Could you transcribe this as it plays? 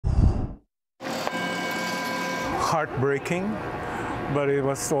heartbreaking, but it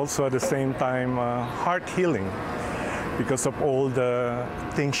was also at the same time heart healing because of all the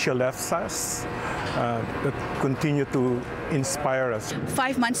things she left us that continue to inspire us.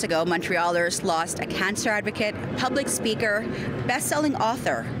 5 months ago, Montrealers lost a cancer advocate, public speaker, best-selling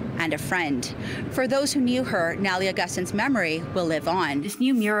author, and a friend. For those who knew her, Nalie Agustin's memory will live on. This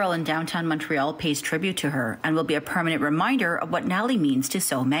new mural in downtown Montreal pays tribute to her and will be a permanent reminder of what Nalie means to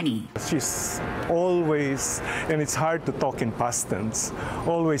so many. She's always, and it's hard to talk in past tense,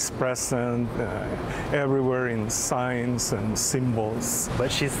 always present everywhere in signs and symbols.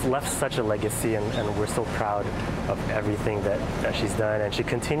 But she's left such a legacy, and we're so proud of everything that she's done, and she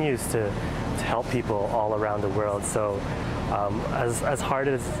continues to help people all around the world. So as hard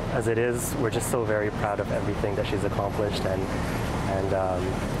as it is, we're just so very proud of everything that she's accomplished, and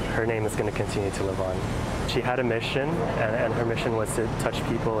her name is going to continue to live on. She had a mission, and her mission was to touch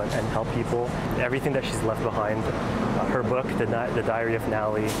people and help people. Everything that she's left behind, her book, The Diary of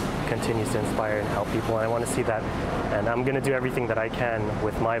Nalie, continues to inspire and help people, and I want to see that. And I'm going to do everything that I can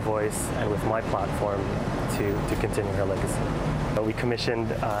with my voice and with my platform to continue her legacy. We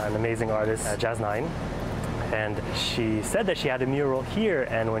commissioned an amazing artist, Jazz 9. And she said that she had a mural here,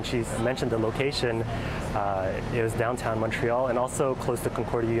 and when she mentioned the location, it was downtown Montreal and also close to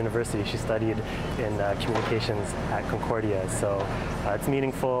Concordia University. She studied in communications at Concordia, so it's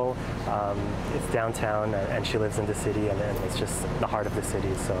meaningful. It's downtown, and she lives in the city, and it's just the heart of the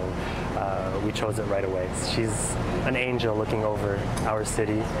city, so we chose it right away. She's an angel looking over our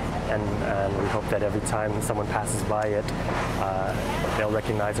city, and we hope that every time someone passes by it, they'll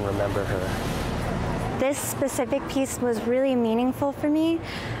recognize and remember her. This specific piece was really meaningful for me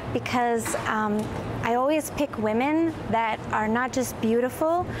because I always pick women that are not just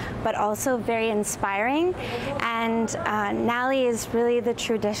beautiful, but also very inspiring. And Nalie is really the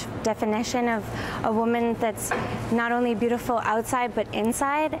true definition of a woman that's not only beautiful outside, but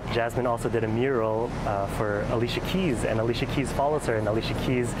inside. Jasmine also did a mural for Alicia Keys, and Alicia Keys follows her, and Alicia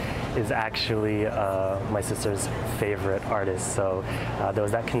Keys is actually my sister's favorite artist. So there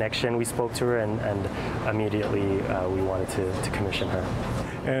was that connection. We spoke to her, and immediately we wanted to commission her.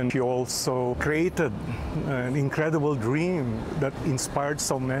 And she also created an incredible dream that inspired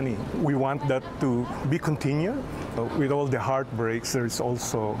so many. We want that to be continued. With all the heartbreaks, there's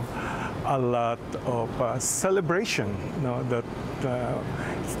also a lot of celebration, that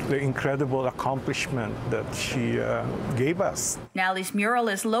the incredible accomplishment that she gave us. Nalie's mural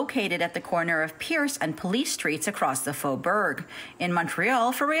is located at the corner of Pierce and Police Streets across the Faubourg. In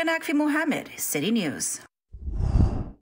Montreal, for Rhea Nakfi Mohammed, City News.